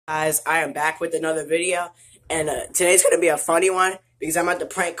Guys, I am back with another video, and today's going to be a funny one because I'm about to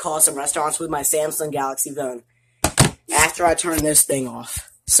prank call some restaurants with my Samsung Galaxy phone after I turn this thing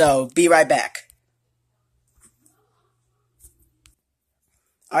off. So, be right back.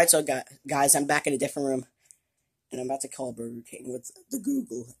 Alright, so guys, I'm back in a different room, and I'm about to call Burger King with the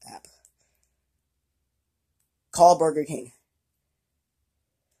Google app. Call Burger King.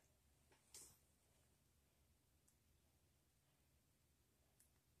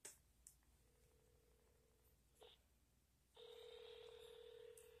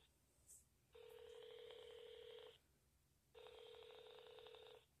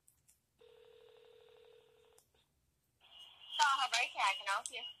 I can help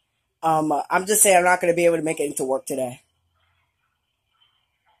you. I'm just saying I'm not going to be able to make it into work today.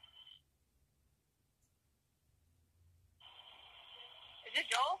 Is it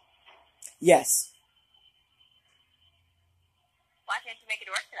Joel? Yes. Why can't you make it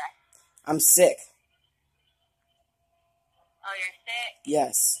to work today? I'm sick. Oh, you're sick?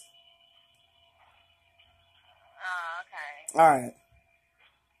 Yes. Oh, okay. Alright.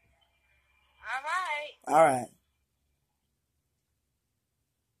 Alright. Alright.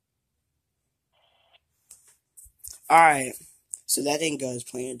 Alright. So that didn't go as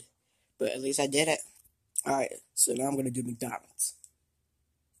planned. But at least I did it. Alright. So now I'm going to do McDonald's.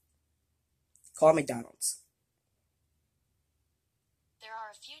 Call McDonald's. There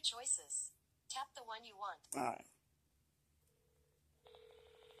are a few choices. Tap the one you want. Alright.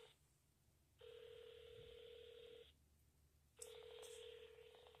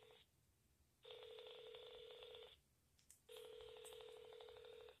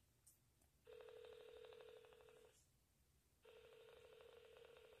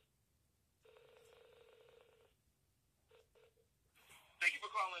 Thank you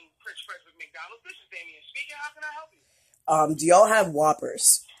for calling Prince Frederick McDonald's. This is Damien speaking. How can I help you? Do y'all have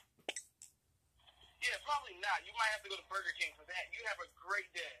Whoppers? Yeah, probably not. You might have to go to Burger King for that. You have a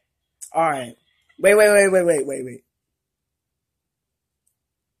great day. Alright. Wait.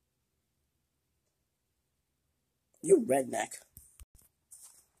 You redneck.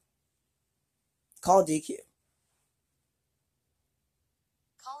 Call DQ.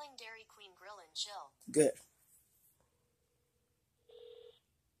 Calling Dairy Queen Grill and Chill. Good.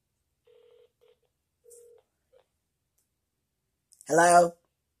 Hello?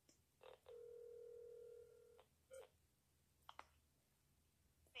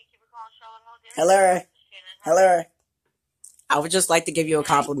 Thank you for calling Charlotte Hall Dairy. Hello? I would just like to give you a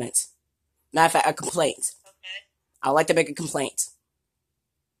compliment. Matter of fact, a complaint. Okay. I'd like to make a complaint.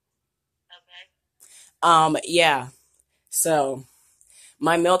 Okay. Yeah. So,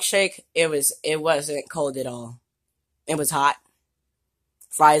 my milkshake, it wasn't cold at all. It was hot.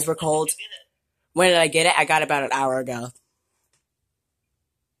 Fries were cold. Did you get it? When did I get it? I got it about an hour ago.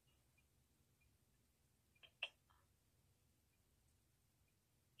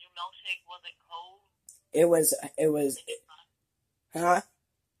 Your milkshake wasn't cold? Huh?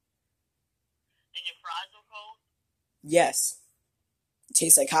 And your fries were cold? Yes. It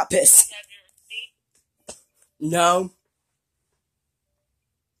tastes like hot piss. You have your receipt? No.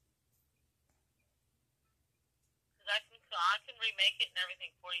 I can remake it and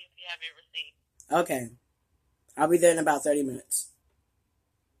everything for you if you have your receipt. Okay. I'll be there in about 30 minutes.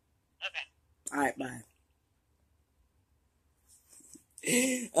 Okay. Alright, bye.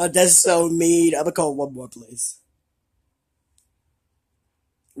 Oh, that's so mean. I'm gonna call one more place.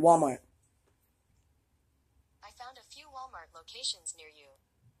 Walmart. I found a few Walmart locations near you.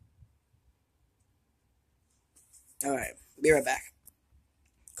 Alright, be right back.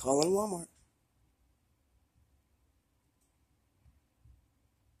 Calling Walmart.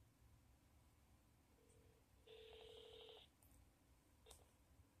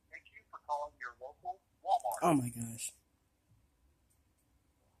 Thank you for calling your local Walmart. Oh my gosh.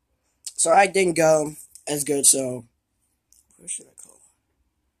 So I didn't go as good, so who should I call?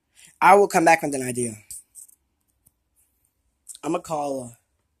 I will come back with an idea. I'm gonna call.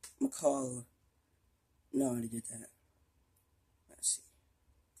 No, I already did that. Let's see.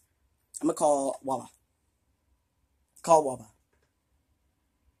 I'm gonna call Wawa. Call Wawa.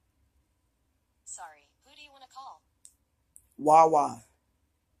 Sorry, who do you want to call? Wawa.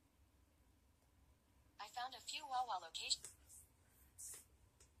 I found a few Wawa locations.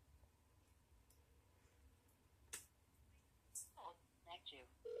 Oh, connect you.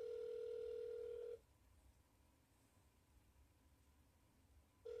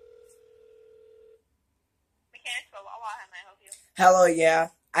 Mechanics for Wawa, how may I help you? Hello, yeah.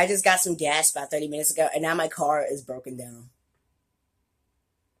 I just got some gas about 30 minutes ago, and now my car is broken down.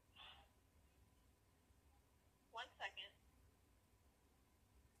 1 second.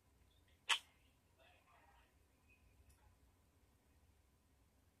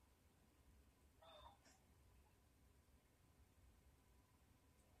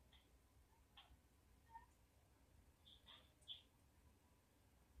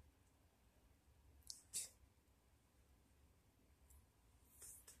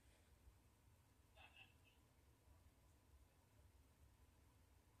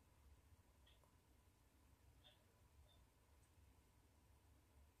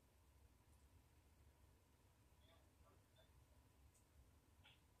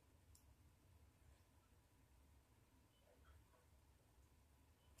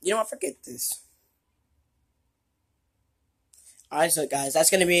 You know what? Forget this. Alright, so guys, that's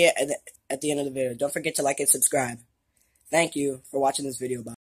going to be at the end of the video. Don't forget to like and subscribe. Thank you for watching this video. Bye.